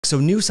So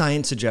new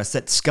science suggests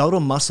that skeletal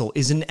muscle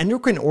is an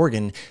endocrine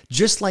organ,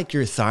 just like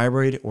your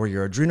thyroid or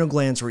your adrenal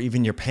glands or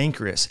even your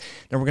pancreas.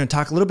 Now we're going to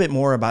talk a little bit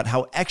more about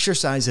how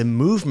exercise and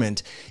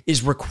movement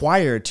is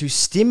required to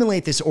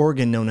stimulate this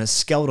organ known as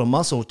skeletal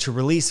muscle to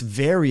release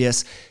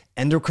various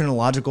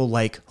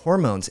endocrinological-like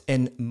hormones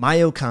and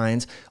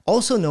myokines,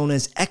 also known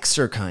as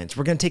exerkines.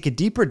 We're going to take a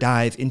deeper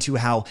dive into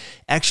how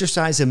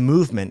exercise and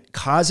movement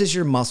causes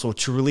your muscle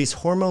to release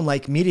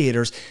hormone-like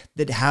mediators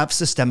that have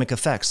systemic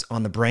effects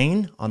on the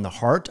brain, on the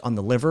heart, on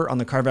the liver, on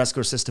the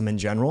cardiovascular system in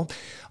general,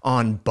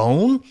 on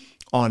bone,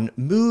 on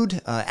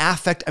mood,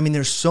 affect. I mean,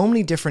 there's so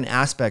many different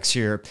aspects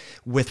here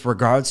with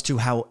regards to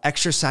how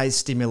exercise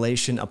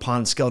stimulation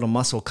upon skeletal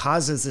muscle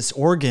causes this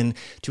organ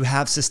to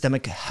have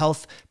systemic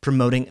health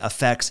promoting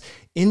effects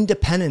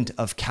independent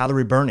of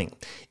calorie burning,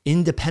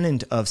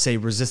 independent of, say,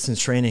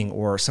 resistance training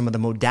or some of the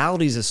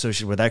modalities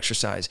associated with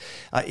exercise.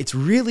 It's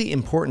really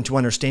important to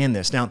understand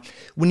this. Now,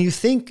 when you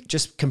think,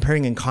 just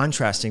comparing and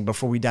contrasting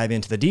before we dive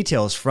into the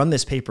details from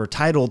this paper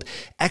titled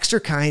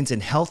Exerkines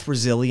in Health,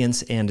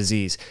 Resilience, and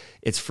Disease.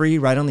 It's free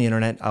right on the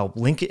internet. I'll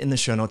link it in the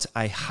show notes.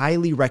 I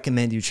highly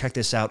recommend you check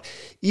this out,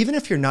 even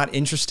if you're not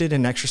interested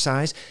in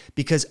exercise,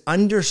 because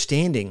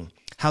understanding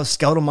how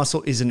skeletal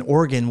muscle is an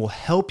organ will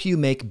help you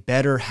make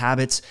better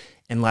habits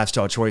and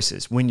lifestyle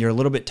choices. When you're a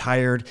little bit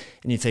tired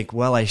and you think,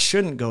 well, I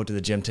shouldn't go to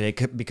the gym today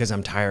because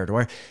I'm tired,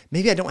 or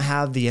maybe I don't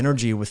have the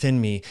energy within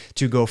me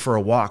to go for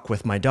a walk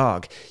with my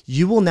dog,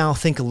 you will now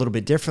think a little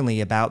bit differently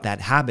about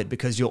that habit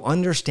because you'll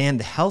understand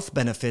the health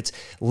benefits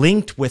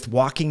linked with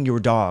walking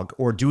your dog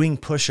or doing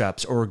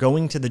push-ups or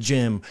going to the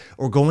gym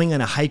or going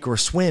on a hike or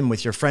swim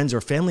with your friends or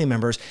family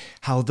members,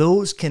 how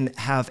those can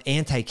have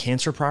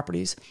anti-cancer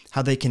properties,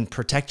 how they can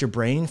protect your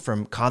brain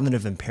from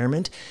cognitive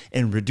impairment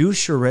and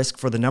reduce your risk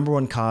for the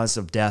 #1 cause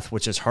of death,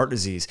 which is heart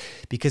disease,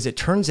 because it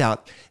turns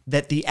out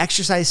that the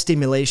exercise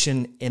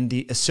stimulation and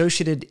the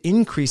associated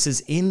increases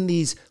in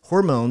these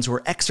hormones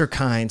or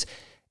exerkines,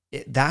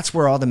 that's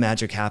where all the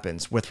magic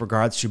happens with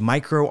regards to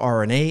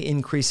microRNA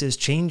increases,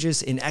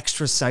 changes in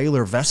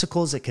extracellular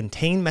vesicles that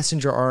contain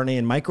messenger RNA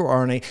and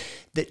microRNA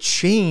that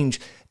change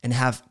and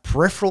have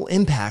peripheral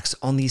impacts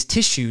on these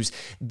tissues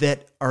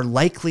that are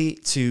likely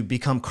to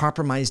become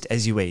compromised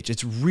as you age.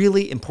 It's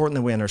really important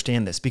that we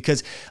understand this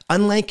because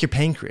unlike your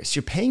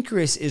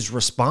pancreas is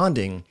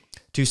responding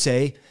to,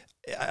 say,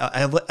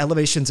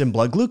 elevations in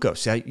blood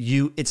glucose.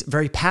 It's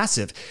very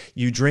passive.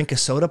 You drink a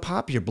soda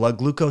pop, your blood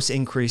glucose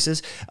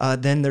increases,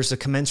 then there's a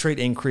commensurate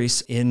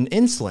increase in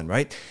insulin,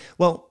 right?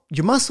 Well,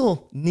 your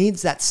muscle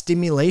needs that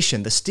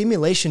stimulation. The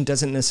stimulation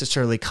doesn't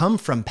necessarily come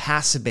from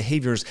passive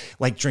behaviors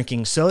like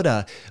drinking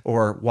soda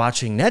or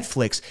watching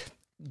Netflix.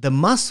 The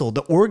muscle,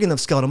 the organ of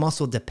skeletal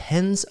muscle,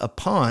 depends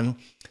upon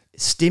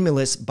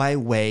stimulus by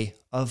way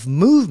of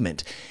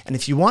movement. And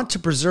if you want to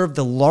preserve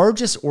the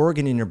largest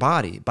organ in your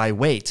body by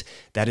weight,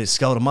 that is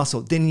skeletal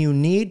muscle, then you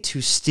need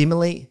to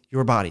stimulate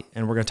your body.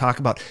 And we're going to talk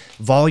about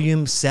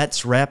volume,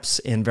 sets, reps,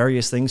 and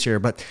various things here.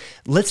 But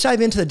let's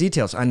dive into the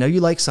details. I know you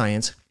like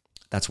science.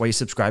 That's why you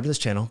subscribe to this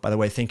channel. By the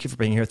way, thank you for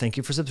being here. Thank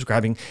you for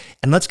subscribing.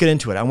 And let's get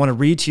into it. I want to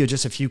read to you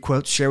just a few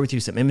quotes, share with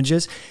you some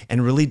images,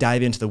 and really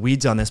dive into the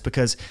weeds on this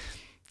because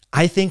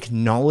I think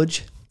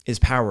knowledge is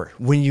power.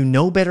 When you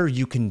know better,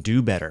 you can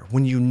do better.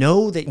 When you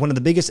know that one of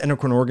the biggest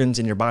endocrine organs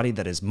in your body,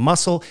 that is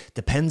muscle,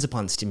 depends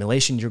upon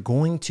stimulation, you're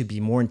going to be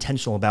more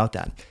intentional about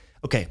that.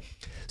 Okay,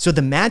 so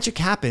the magic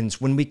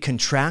happens when we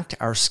contract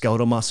our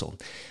skeletal muscle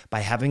by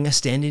having a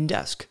standing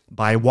desk,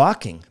 by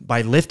walking,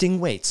 by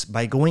lifting weights,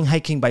 by going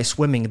hiking, by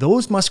swimming.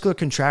 Those muscular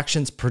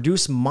contractions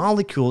produce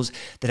molecules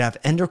that have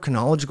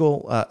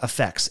endocrinological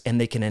effects, and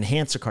they can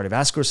enhance the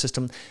cardiovascular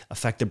system,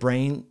 affect the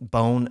brain,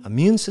 bone,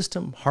 immune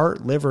system,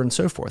 heart, liver, and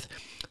so forth.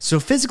 So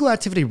physical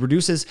activity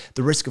reduces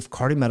the risk of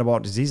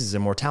cardiometabolic diseases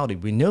and mortality.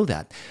 We know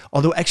that.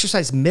 Although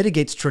exercise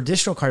mitigates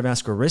traditional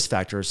cardiovascular risk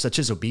factors such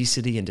as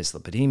obesity and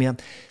dyslipidemia,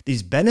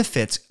 these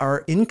benefits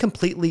are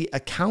incompletely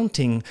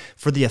accounting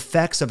for the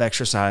effects of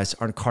exercise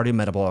on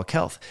cardiometabolic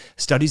health.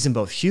 Studies in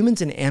both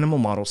humans and animal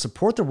models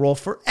support the role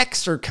for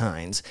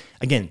exerkines.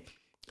 Again,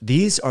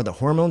 these are the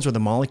hormones or the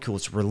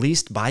molecules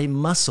released by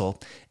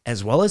muscle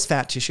as well as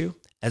fat tissue,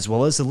 as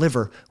well as the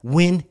liver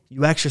when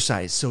you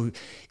exercise. So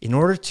in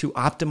order to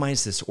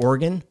optimize this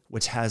organ,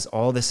 which has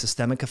all the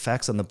systemic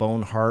effects on the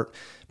bone, heart,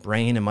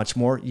 brain, and much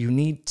more, you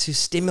need to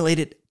stimulate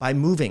it by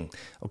moving,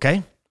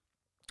 okay?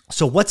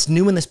 So what's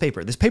new in this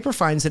paper? This paper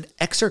finds that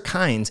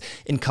exerkines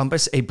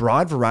encompass a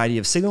broad variety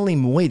of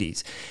signaling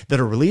moieties that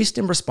are released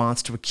in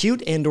response to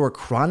acute and/or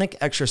chronic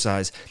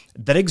exercise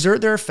that exert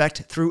their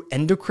effect through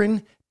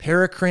endocrine,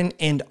 paracrine,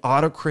 and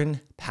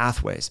autocrine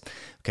pathways.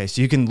 Okay,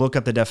 so you can look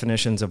up the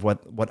definitions of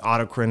what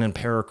autocrine and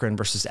paracrine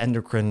versus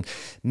endocrine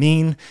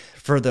mean.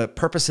 For the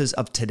purposes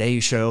of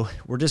today's show,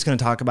 we're just going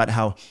to talk about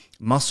how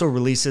muscle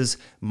releases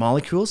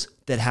molecules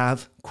that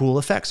have cool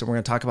effects. And we're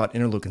going to talk about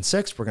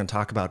interleukin-6. We're going to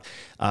talk about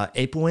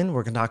apoin.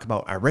 We're going to talk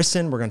about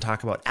irisin. We're going to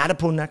talk about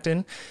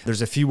adiponectin.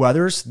 There's a few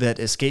others that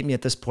escape me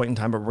at this point in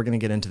time, but we're going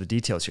to get into the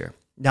details here.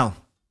 Now,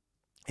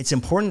 It's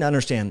important to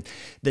understand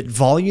that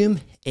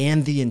volume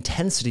and the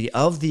intensity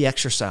of the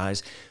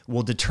exercise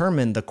will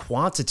determine the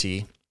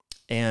quantity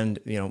and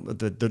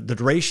the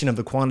duration of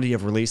the quantity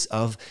of release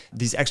of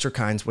these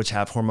exerkines, which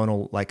have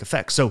hormonal-like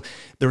effects. So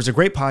there was a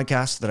great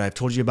podcast that I've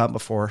told you about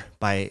before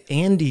by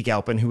Andy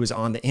Galpin, who was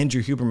on the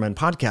Andrew Huberman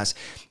podcast,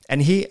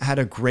 and he had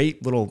a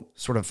great little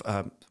sort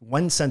of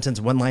one-sentence,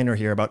 one-liner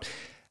here about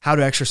how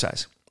to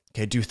exercise.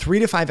 Okay, do 3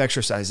 to 5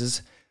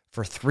 exercises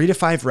for 3 to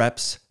 5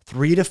 reps,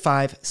 3 to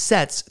 5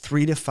 sets,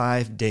 3 to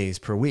 5 days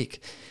per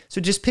week. So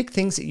just pick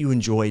things that you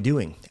enjoy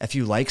doing. If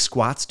you like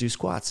squats, do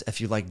squats.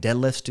 If you like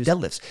deadlifts, do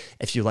deadlifts.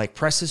 If you like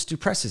presses, do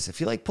presses. If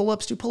you like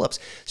pull-ups, do pull-ups.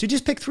 So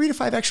just pick 3 to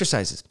 5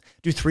 exercises.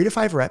 Do 3 to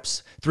 5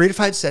 reps, 3 to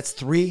 5 sets,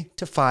 3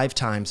 to 5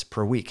 times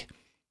per week.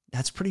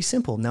 That's pretty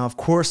simple. Now, of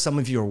course, some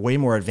of you are way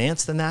more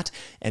advanced than that,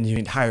 and you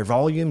need higher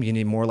volume. You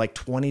need more like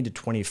 20 to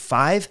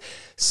 25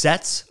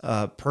 sets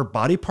per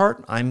body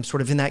part. I'm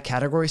sort of in that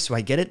category, so I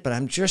get it, but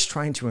I'm just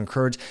trying to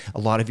encourage a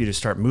lot of you to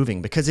start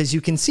moving because as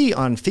you can see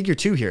on figure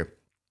 2 here,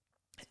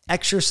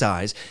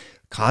 exercise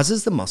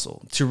causes the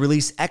muscle to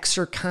release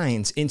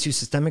exerkines into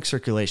systemic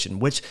circulation,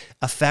 which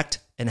affect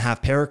and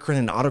have paracrine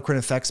and autocrine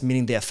effects,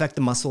 meaning they affect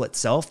the muscle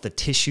itself, the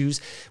tissues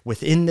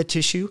within the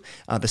tissue,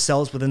 the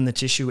cells within the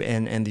tissue,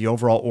 and the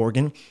overall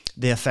organ.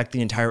 They affect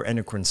the entire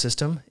endocrine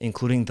system,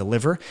 including the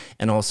liver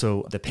and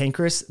also the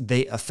pancreas.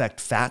 They affect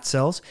fat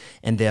cells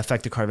and they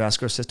affect the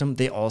cardiovascular system.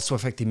 They also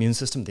affect the immune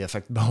system. They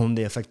affect bone.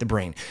 They affect the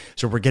brain.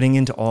 So we're getting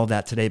into all of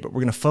that today, but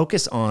we're going to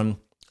focus on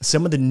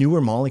some of the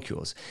newer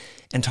molecules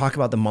and talk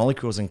about the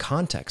molecules in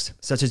context,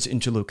 such as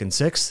interleukin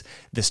 6,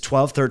 this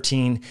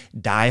 12-13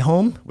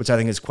 dihome, which I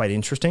think is quite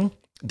interesting.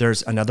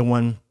 There's another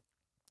one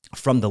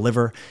from the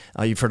liver.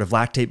 You've heard of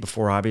lactate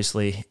before,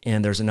 obviously,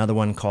 and there's another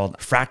one called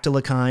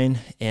fractalkine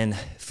and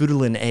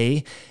phytolin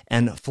A,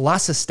 and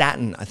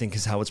phosphostatin, I think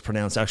is how it's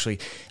pronounced, actually,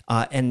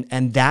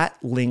 and that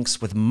links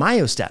with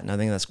myostatin. I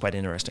think that's quite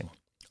interesting.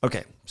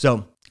 Okay,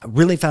 so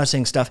really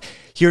fascinating stuff.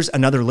 Here's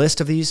another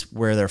list of these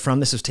where they're from.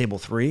 This is table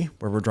 3,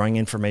 where we're drawing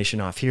information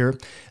off here.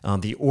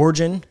 The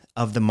origin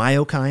of the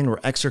myokine or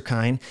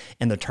exerkine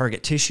and the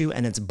target tissue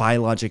and its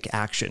biologic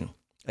action.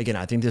 Again,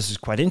 I think this is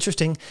quite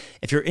interesting.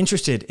 If you're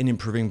interested in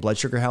improving blood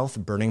sugar health,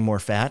 burning more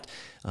fat,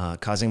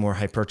 causing more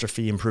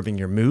hypertrophy, improving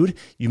your mood,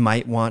 you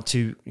might want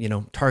to,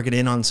 target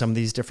in on some of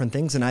these different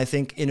things. And I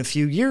think in a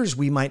few years,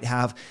 we might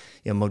have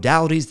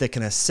modalities that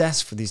can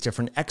assess for these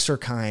different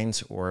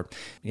exerkines or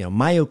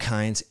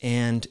myokines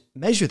and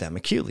measure them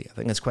acutely. I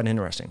think that's quite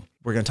interesting.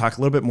 We're going to talk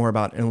a little bit more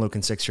about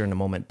interleukin 6 here in a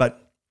moment,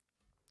 but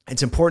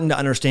it's important to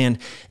understand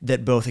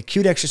that both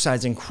acute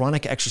exercise and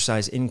chronic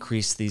exercise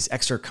increase these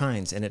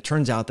exerkines. And it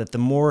turns out that the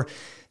more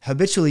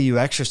habitually you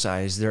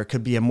exercise, there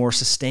could be a more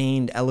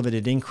sustained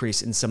elevated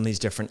increase in some of these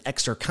different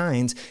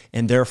exerkines.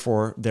 And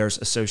therefore, there's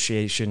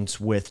associations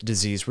with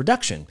disease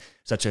reduction,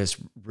 such as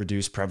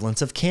reduced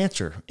prevalence of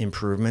cancer,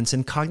 improvements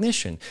in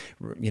cognition,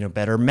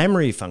 better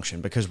memory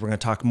function, because we're going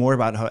to talk more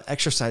about how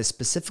exercise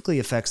specifically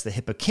affects the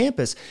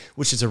hippocampus,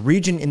 which is a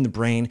region in the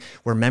brain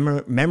where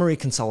memory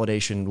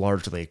consolidation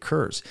largely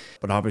occurs.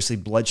 But obviously,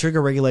 blood sugar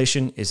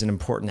regulation is an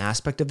important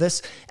aspect of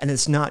this. And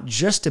it's not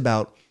just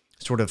about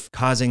sort of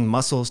causing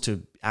muscles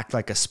to act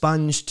like a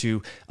sponge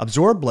to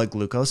absorb blood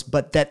glucose,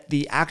 but that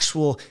the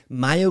actual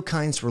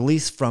myokines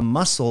released from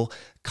muscle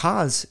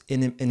cause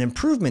an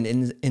improvement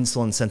in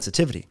insulin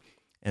sensitivity.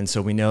 And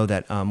so we know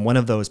that one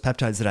of those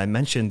peptides that I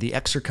mentioned, the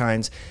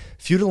Exerkines,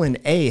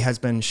 phytolin A, has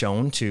been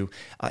shown to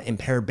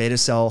impair beta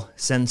cell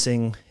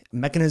sensing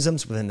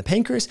mechanisms within the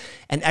pancreas,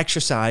 and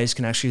exercise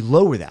can actually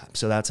lower that.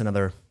 So that's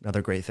another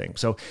great thing.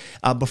 So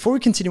before we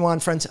continue on,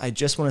 friends, I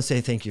just want to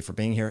say thank you for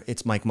being here.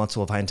 It's Mike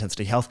Mutzel of High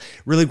Intensity Health.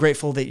 Really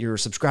grateful that you're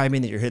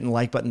subscribing, that you're hitting the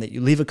like button, that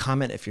you leave a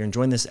comment if you're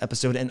enjoying this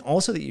episode, and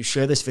also that you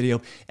share this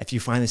video if you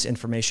find this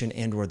information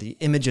and or the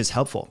images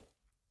helpful.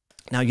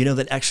 Now, you know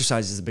that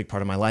exercise is a big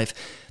part of my life.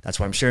 That's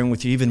why I'm sharing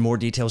with you even more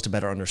details to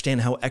better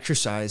understand how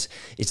exercise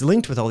is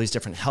linked with all these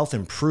different health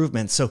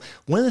improvements. So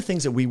one of the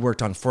things that we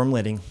worked on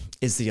formulating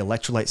is the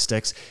electrolyte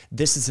sticks.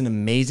 This is an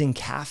amazing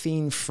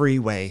caffeine-free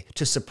way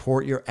to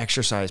support your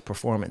exercise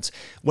performance.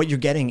 What you're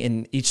getting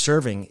in each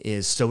serving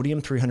is sodium,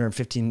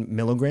 315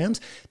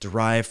 milligrams,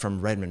 derived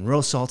from red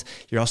mineral salt.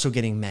 You're also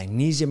getting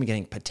magnesium, you're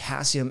getting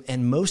potassium,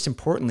 and most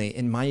importantly,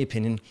 in my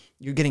opinion,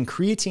 you're getting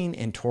creatine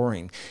and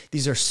taurine.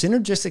 These are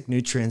synergistic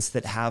nutrients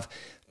that have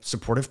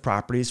supportive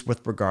properties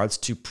with regards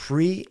to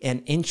pre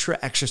and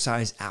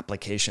intra-exercise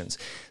applications.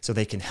 So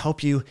they can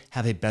help you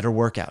have a better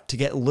workout, to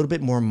get a little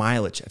bit more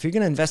mileage. If you're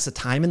going to invest the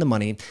time and the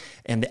money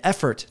and the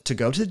effort to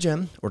go to the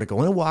gym or to go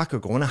on a walk or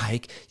go on a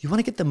hike, you want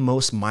to get the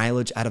most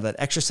mileage out of that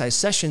exercise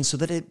session so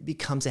that it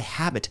becomes a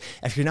habit.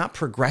 If you're not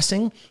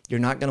progressing, you're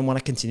not going to want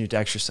to continue to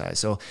exercise.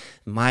 So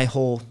my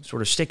whole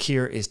sort of shtick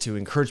here is to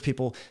encourage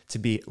people to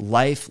be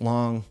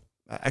lifelong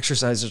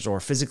exercisers or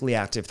physically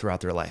active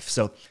throughout their life.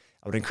 So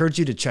I would encourage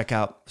you to check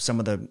out some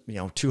of the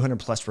 200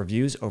 plus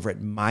reviews over at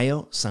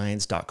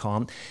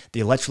myoscience.com.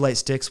 The electrolyte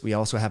sticks, we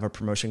also have a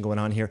promotion going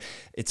on here.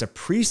 It's a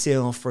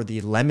pre-sale for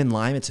the lemon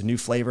lime. It's a new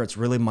flavor. It's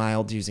really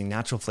mild using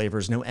natural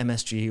flavors, no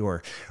MSG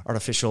or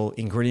artificial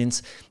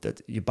ingredients.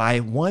 That you buy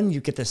one, you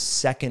get the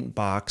second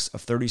box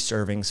of 30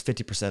 servings,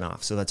 50%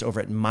 off. So that's over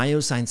at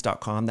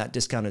myoscience.com. That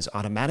discount is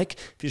automatic.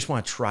 If you just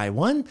want to try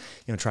one,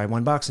 try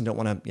one box and don't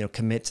want to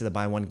commit to the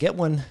buy one, get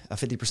one,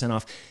 50%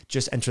 off,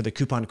 just enter the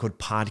coupon code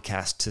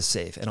podcast to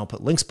save. And I'll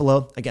put links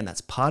below. Again,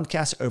 that's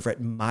podcast over at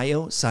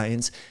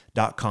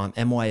myoscience.com,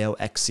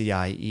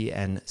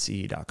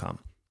 MYOXCIENCE.com.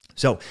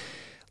 So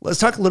let's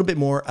talk a little bit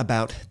more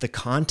about the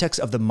context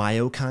of the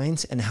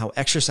myokines and how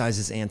exercise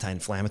is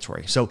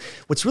anti-inflammatory. So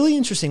what's really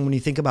interesting when you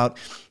think about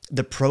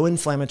the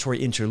pro-inflammatory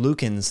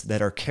interleukins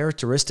that are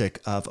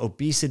characteristic of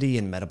obesity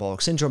and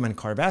metabolic syndrome and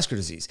cardiovascular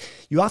disease,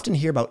 you often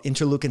hear about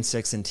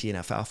interleukin-6 and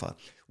TNF-alpha.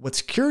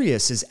 What's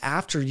curious is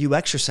after you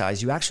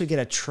exercise, you actually get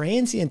a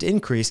transient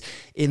increase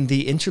in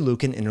the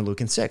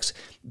interleukin-6.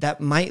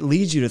 That might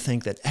lead you to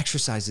think that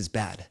exercise is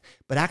bad,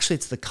 but actually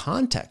it's the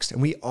context.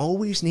 And we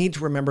always need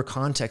to remember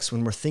context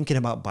when we're thinking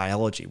about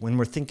biology, when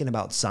we're thinking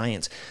about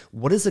science.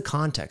 What is the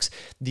context?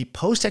 The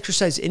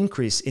post-exercise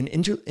increase in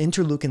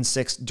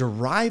interleukin-6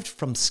 derived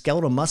from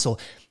skeletal muscle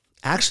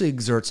actually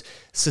exerts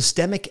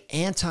systemic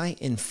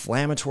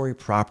anti-inflammatory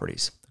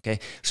properties. Okay,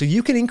 so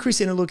you can increase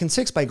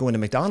interleukin-6 by going to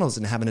McDonald's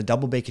and having a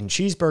double bacon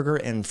cheeseburger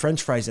and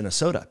French fries and a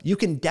soda. You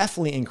can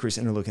definitely increase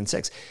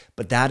interleukin-6,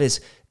 but that is,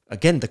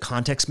 again, the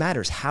context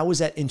matters. How is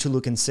that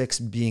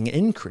interleukin-6 being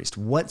increased?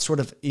 What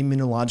sort of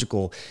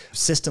immunological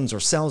systems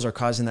or cells are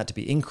causing that to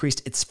be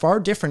increased? It's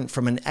far different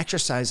from an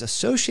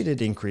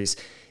exercise-associated increase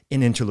in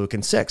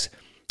interleukin-6.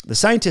 The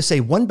scientists say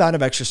one bout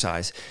of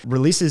exercise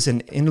releases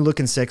an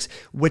interleukin-6,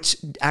 which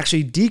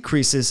actually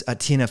decreases a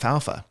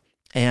TNF-alpha.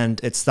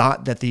 And it's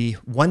thought that the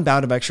one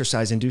bout of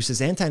exercise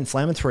induces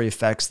anti-inflammatory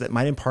effects that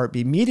might in part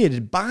be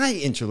mediated by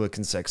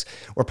interleukin-6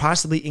 or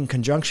possibly in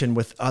conjunction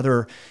with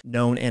other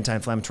known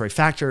anti-inflammatory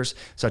factors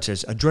such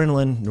as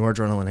adrenaline,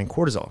 noradrenaline, and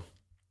cortisol.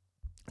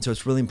 So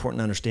it's really important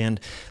to understand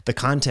the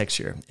context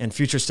here. And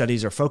future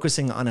studies are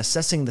focusing on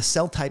assessing the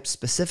cell type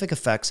specific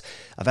effects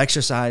of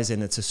exercise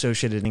and its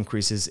associated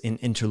increases in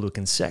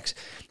interleukin-6.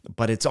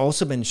 But it's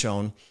also been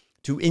shown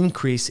to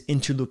increase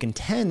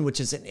interleukin-10, which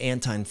is an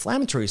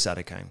anti-inflammatory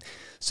cytokine.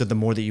 So the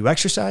more that you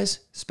exercise,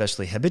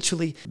 especially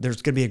habitually,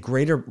 there's going to be a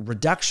greater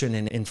reduction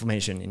in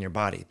inflammation in your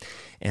body.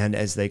 And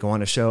as they go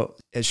on to show,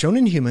 as shown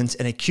in humans,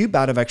 an acute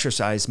bout of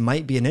exercise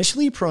might be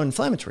initially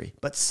pro-inflammatory,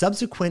 but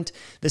subsequent,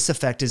 this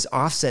effect is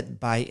offset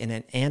by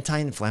an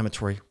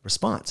anti-inflammatory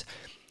response,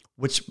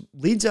 which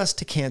leads us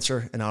to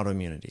cancer and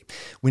autoimmunity.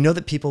 We know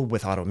that people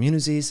with autoimmune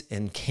disease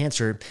and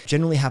cancer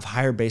generally have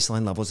higher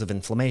baseline levels of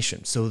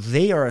inflammation. So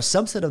they are a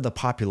subset of the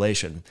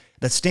population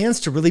that stands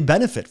to really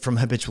benefit from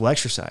habitual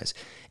exercise.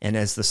 And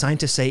as the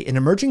scientists say, an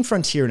emerging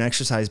frontier in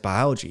exercise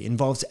biology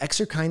involves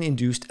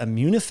Exerkine-induced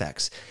immune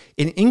effects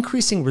in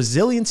increasing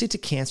resiliency to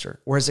cancer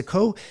or as a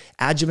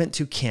co-adjuvant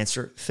to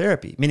cancer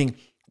therapy, meaning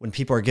when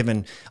people are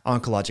given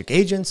oncologic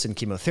agents and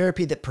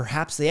chemotherapy, that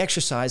perhaps they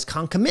exercise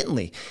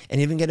concomitantly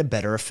and even get a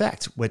better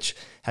effect, which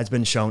has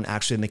been shown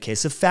actually in the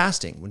case of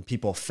fasting. When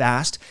people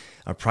fast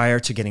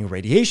prior to getting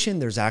radiation,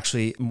 there's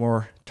actually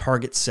more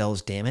target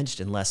cells damaged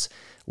and less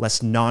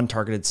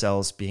non-targeted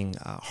cells being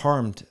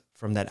harmed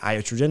from that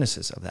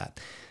iatrogenesis of that.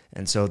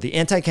 And so the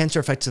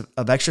anti-cancer effects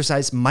of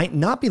exercise might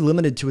not be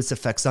limited to its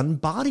effects on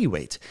body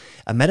weight.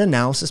 A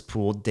meta-analysis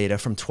pooled data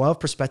from 12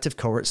 prospective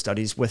cohort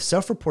studies with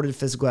self-reported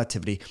physical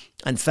activity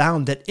and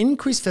found that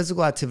increased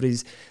physical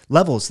activities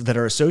levels that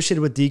are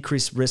associated with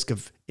decreased risk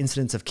of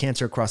incidence of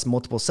cancer across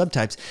multiple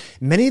subtypes,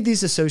 many of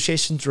these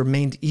associations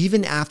remained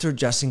even after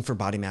adjusting for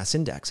body mass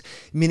index,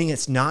 meaning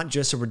it's not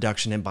just a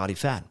reduction in body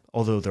fat,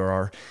 although there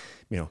are,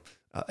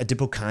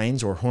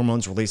 adipokines or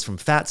hormones released from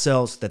fat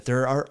cells, that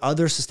there are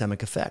other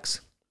systemic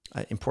effects.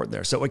 Important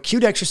there. So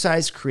acute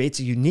exercise creates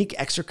a unique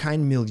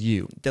Exerkine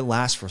milieu that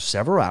lasts for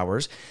several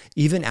hours,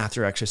 even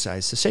after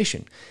exercise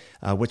cessation,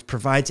 which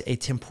provides a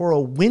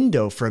temporal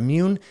window for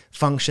immune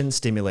function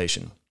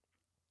stimulation.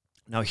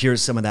 Now,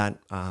 here's some of that.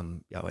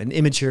 An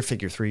image here,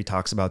 figure 3,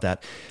 talks about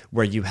that,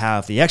 where you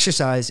have the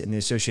exercise and the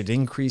associated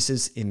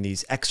increases in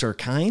these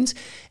Exerkines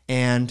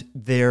and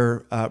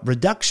their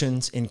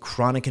reductions in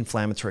chronic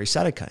inflammatory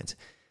cytokines.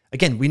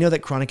 Again, we know that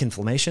chronic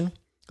inflammation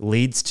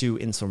leads to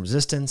insulin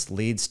resistance,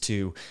 leads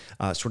to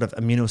sort of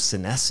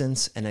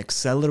immunosenescence and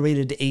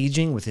accelerated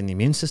aging within the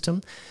immune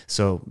system.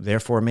 So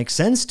therefore, it makes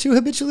sense to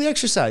habitually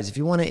exercise if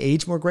you want to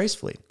age more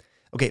gracefully.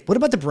 Okay, what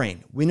about the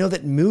brain? We know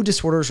that mood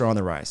disorders are on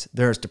the rise.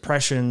 There's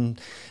depression,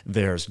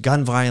 there's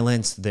gun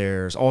violence,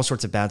 there's all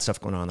sorts of bad stuff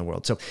going on in the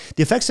world. So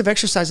the effects of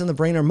exercise on the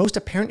brain are most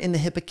apparent in the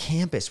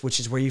hippocampus, which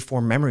is where you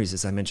form memories,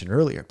 as I mentioned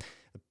earlier.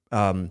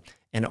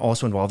 and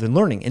also involved in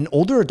learning. In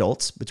older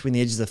adults between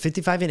the ages of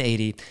 55 and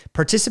 80,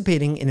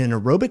 participating in an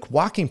aerobic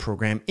walking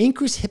program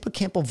increased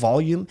hippocampal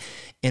volume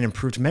and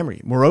improved memory.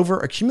 Moreover,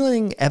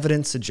 accumulating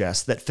evidence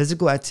suggests that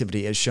physical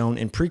activity, as shown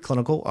in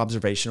preclinical,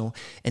 observational,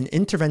 and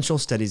interventional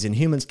studies in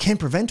humans, can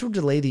prevent or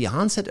delay the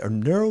onset of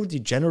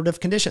neurodegenerative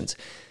conditions.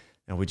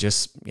 And we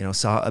just,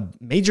 saw a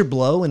major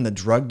blow in the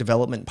drug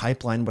development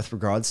pipeline with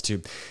regards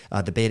to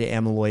the beta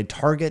amyloid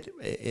target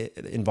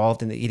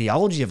involved in the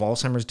etiology of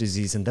Alzheimer's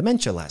disease and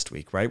dementia last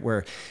week, right?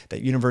 Where the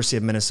University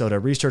of Minnesota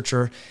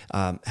researcher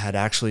had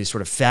actually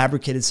sort of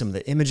fabricated some of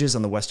the images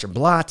on the Western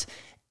blot.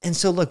 And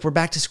so, look, we're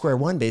back to square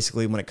one,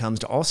 basically, when it comes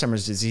to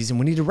Alzheimer's disease. And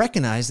we need to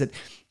recognize that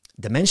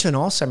dementia and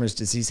Alzheimer's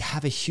disease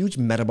have a huge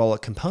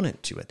metabolic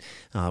component to it.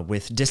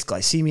 With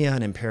dysglycemia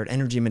and impaired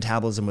energy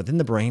metabolism within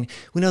the brain,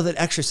 we know that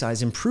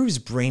exercise improves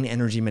brain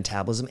energy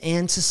metabolism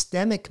and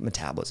systemic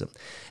metabolism.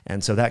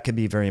 And so that could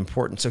be very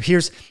important. So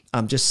here's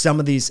just some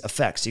of these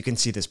effects. You can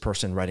see this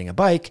person riding a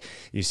bike.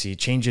 You see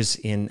changes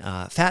in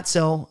fat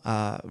cell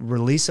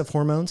release of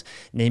hormones,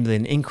 namely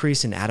an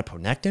increase in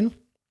adiponectin.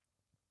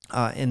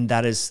 And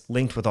that is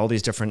linked with all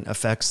these different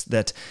effects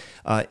that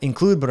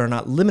include, but are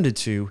not limited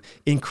to,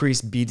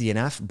 increased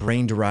BDNF,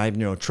 brain-derived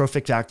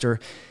neurotrophic factor,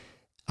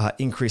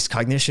 increased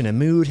cognition and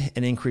mood,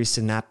 and increased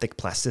synaptic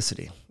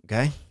plasticity,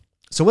 okay?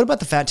 So what about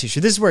the fat tissue?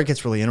 This is where it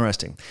gets really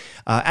interesting.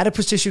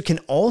 Adipose tissue can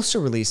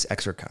also release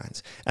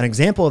exerkines. An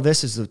example of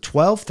this is the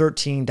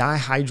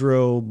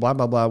 12-13-dihydro blah,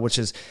 blah, blah, which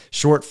is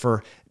short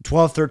for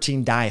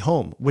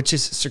 12-13-dihome, which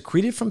is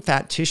secreted from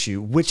fat tissue,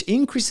 which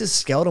increases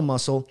skeletal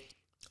muscle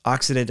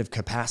oxidative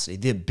capacity,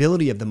 the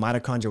ability of the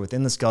mitochondria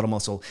within the skeletal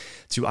muscle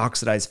to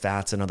oxidize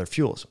fats and other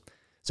fuels.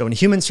 So in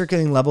humans,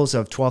 circulating levels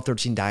of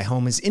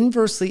 12-13-dihome is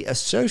inversely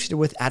associated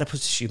with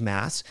adipose tissue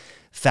mass,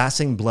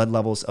 fasting blood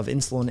levels of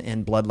insulin,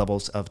 and blood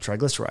levels of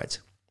triglycerides.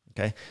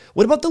 Okay.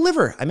 What about the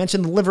liver? I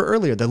mentioned the liver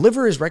earlier. The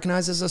liver is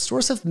recognized as a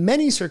source of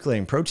many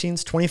circulating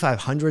proteins.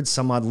 2,500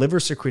 some odd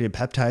liver-secreted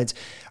peptides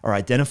are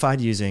identified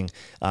using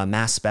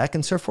mass spec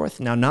and so forth.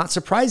 Now, not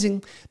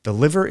surprising, the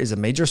liver is a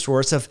major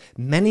source of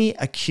many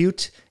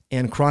acute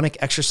and chronic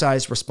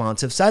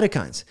exercise-responsive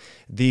cytokines.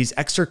 These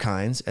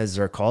Exerkines, as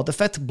they're called,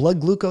 affect blood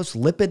glucose,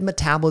 lipid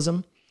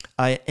metabolism,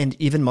 and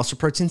even muscle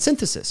protein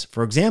synthesis.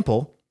 For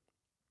example,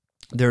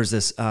 there's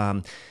this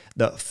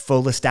the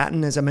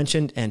follistatin, as I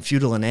mentioned, and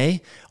futilin A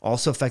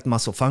also affect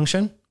muscle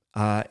function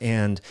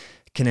and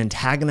can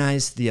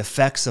antagonize the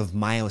effects of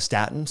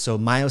myostatin. So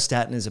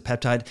myostatin is a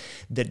peptide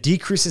that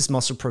decreases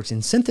muscle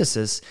protein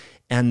synthesis,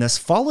 and this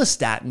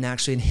follistatin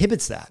actually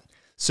inhibits that.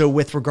 So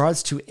with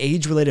regards to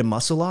age-related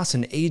muscle loss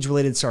and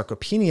age-related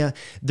sarcopenia,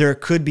 there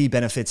could be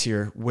benefits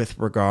here with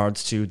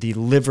regards to the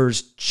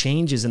liver's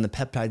changes in the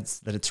peptides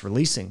that it's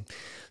releasing.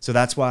 So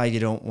that's why you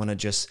don't want to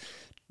just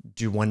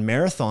do one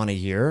marathon a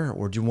year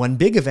or do one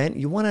big event.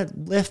 You want to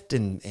lift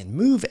and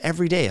move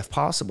every day if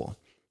possible.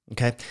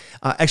 Okay.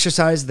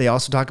 Exercise, they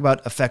also talk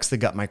about, affects the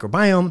gut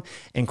microbiome,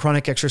 and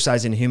chronic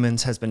exercise in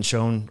humans has been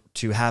shown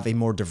to have a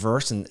more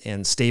diverse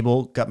and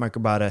stable gut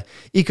microbiota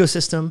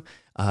ecosystem,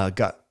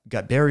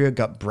 gut barrier,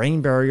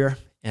 gut-brain barrier,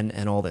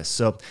 and all this.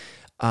 So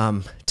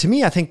to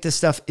me, I think this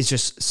stuff is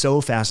just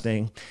so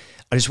fascinating.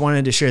 I just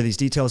wanted to share these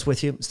details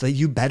with you so that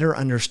you better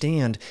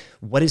understand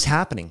what is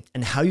happening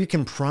and how you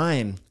can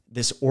prime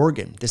this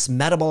organ, this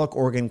metabolic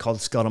organ called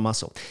skeletal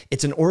muscle.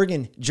 It's an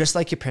organ just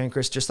like your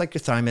pancreas, just like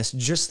your thymus,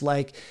 just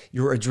like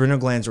your adrenal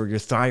glands or your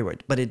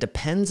thyroid, but it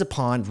depends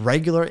upon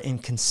regular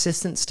and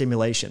consistent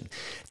stimulation.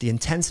 The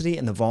intensity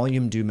and the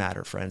volume do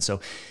matter, friends. So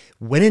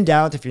when in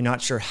doubt, if you're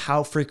not sure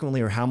how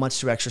frequently or how much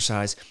to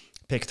exercise,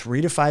 pick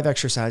 3 to 5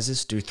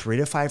 exercises, do 3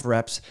 to 5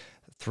 reps,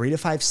 3 to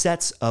 5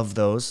 sets of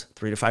those,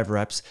 3 to 5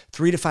 reps,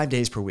 3 to 5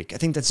 days per week. I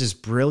think that's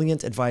just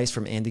brilliant advice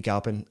from Andy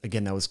Galpin.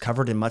 Again, that was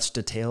covered in much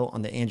detail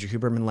on the Andrew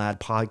Huberman Lad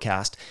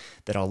podcast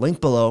that I'll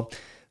link below.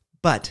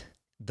 But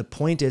the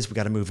point is, we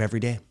got to move every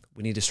day.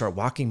 We need to start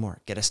walking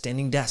more, get a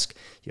standing desk.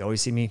 You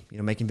always see me,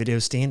 making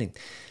videos standing,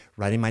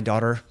 riding my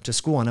daughter to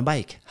school on a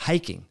bike,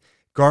 hiking,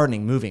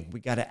 gardening, moving. We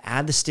got to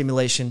add the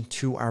stimulation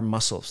to our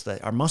muscles so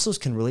that our muscles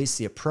can release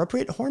the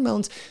appropriate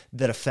hormones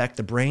that affect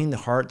the brain, the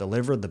heart, the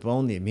liver, the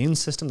bone, the immune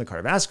system, the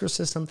cardiovascular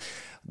system,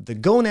 the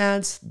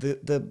gonads,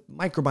 the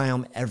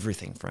microbiome,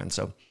 everything, friends.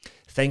 So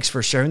thanks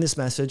for sharing this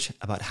message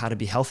about how to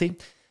be healthy.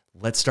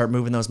 Let's start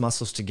moving those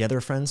muscles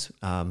together, friends.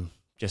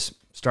 Just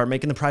start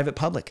making the private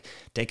public.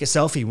 Take a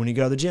selfie when you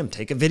go to the gym.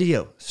 Take a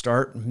video.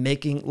 Start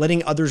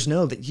letting others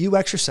know that you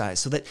exercise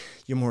so that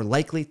you're more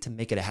likely to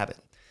make it a habit.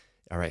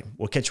 All right.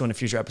 We'll catch you on a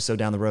future episode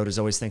down the road. As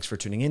always, thanks for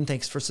tuning in.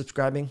 Thanks for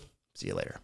subscribing. See you later.